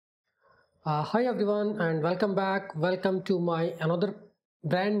Hi everyone and welcome back. Welcome to my another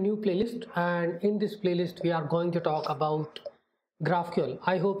brand new playlist, and in this playlist we are going to talk about GraphQL.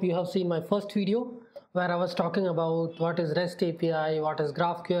 I hope you have seen my first video where I was talking about what is REST API, what is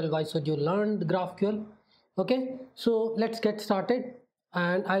GraphQL, why should you learn GraphQL. Okay, so let's get started,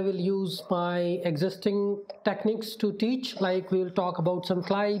 and I will use my existing techniques to teach. Like, we will talk about some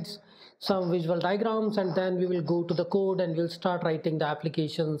slides, some visual diagrams, and then we will go to the code and we'll start writing the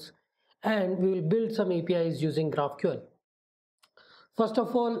applications, and we will build some APIs using GraphQL. First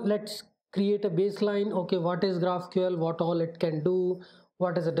of all, let's create a baseline. Okay, what is GraphQL, what all it can do,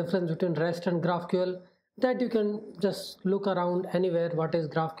 what is the difference between REST and GraphQL, that you can just look around anywhere what is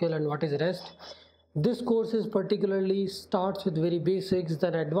GraphQL and what is REST. This course is particularly starts with very basics,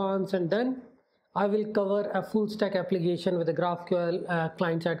 then advanced, and then I will cover a full stack application with a GraphQL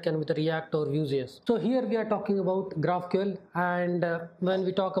client side can with a React or Vue.js. So here we are talking about GraphQL, and when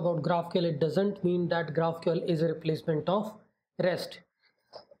we talk about GraphQL, it doesn't mean that GraphQL is a replacement of REST.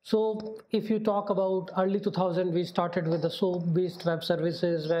 So if you talk about early 2000, we started with the SOAP-based web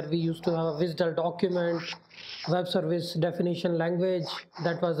services where we used to have a WSDL document, web service definition language.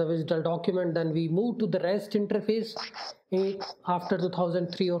 That was the WSDL document. Then we moved to the REST interface. After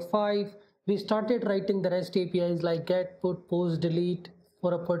 2003 or 5, we started writing the REST APIs like get, put, post, delete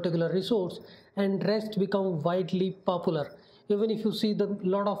for a particular resource, and REST become widely popular. Even if you see the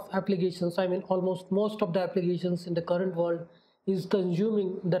lot of applications, I mean almost most of the applications in the current world is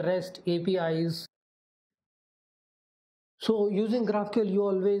consuming the REST APIs. So using GraphQL, you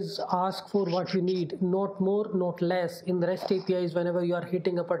always ask for what you need, not more, not less. In the REST APIs, whenever you are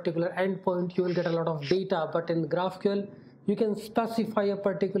hitting a particular endpoint, you will get a lot of data. But in GraphQL, you can specify a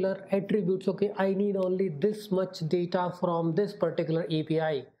particular attributes. Okay, I need only this much data from this particular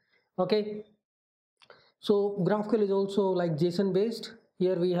API. Okay, so GraphQL is also like JSON based.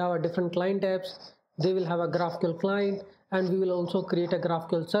 Here we have a different client apps. They will have a GraphQL client, and we will also create a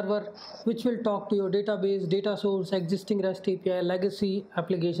GraphQL server which will talk to your database, data source, existing REST API, legacy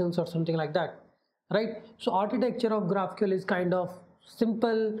applications, or something like that, right? So architecture of GraphQL is kind of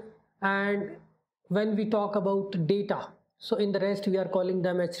simple. And when we talk about data, so in the REST we are calling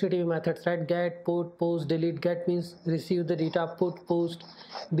them HTTP methods, right? Get, put, post, delete. Get means receive the data, put, post,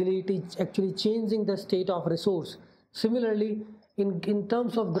 delete is actually changing the state of resource. Similarly, in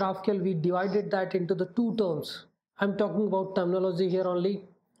terms of GraphQL, we divided that into the two terms. I'm talking about terminology here only,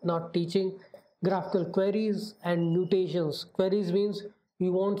 not teaching. GraphQL queries and mutations. Queries means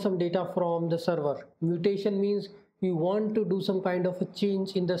you want some data from the server. Mutation means you want to do some kind of a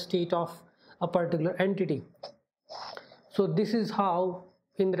change in the state of a particular entity. So this is how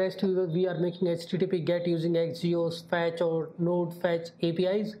in REST we are making HTTP GET using XGEOS fetch or node fetch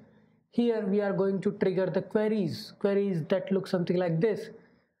APIs. Here we are going to trigger the queries that look something like this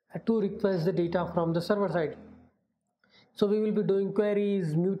to request the data from the server side. So we will be doing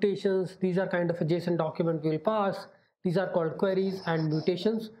queries, mutations. These are kind of a JSON document we will pass. These are called queries and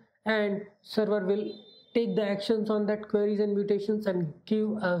mutations, and server will take the actions on that queries and mutations and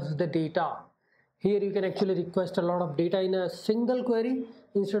give us the data. Here you can actually request a lot of data in a single query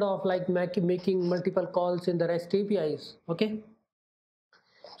instead of like making multiple calls in the REST APIs. Okay,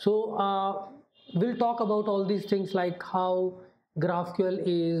 so we'll talk about all these things, like how GraphQL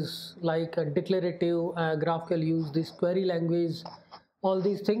is like a declarative. GraphQL use this query language, all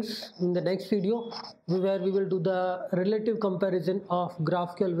these things in the next video, where we will do the relative comparison of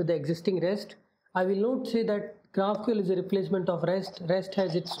GraphQL with the existing REST. I will not say that GraphQL is a replacement of REST. REST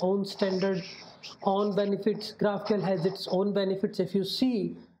has its own standard, own benefits. GraphQL has its own benefits. If you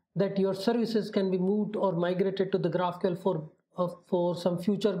see that your services can be moved or migrated to the GraphQL for some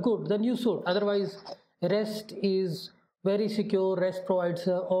future good, then you should. Otherwise, REST is very secure. REST provides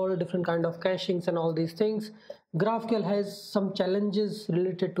all different kind of cachings and all these things. GraphQL has some challenges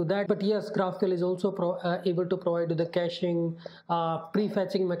related to that, but yes, GraphQL is also able to provide the caching,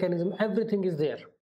 prefetching mechanism. Everything is there.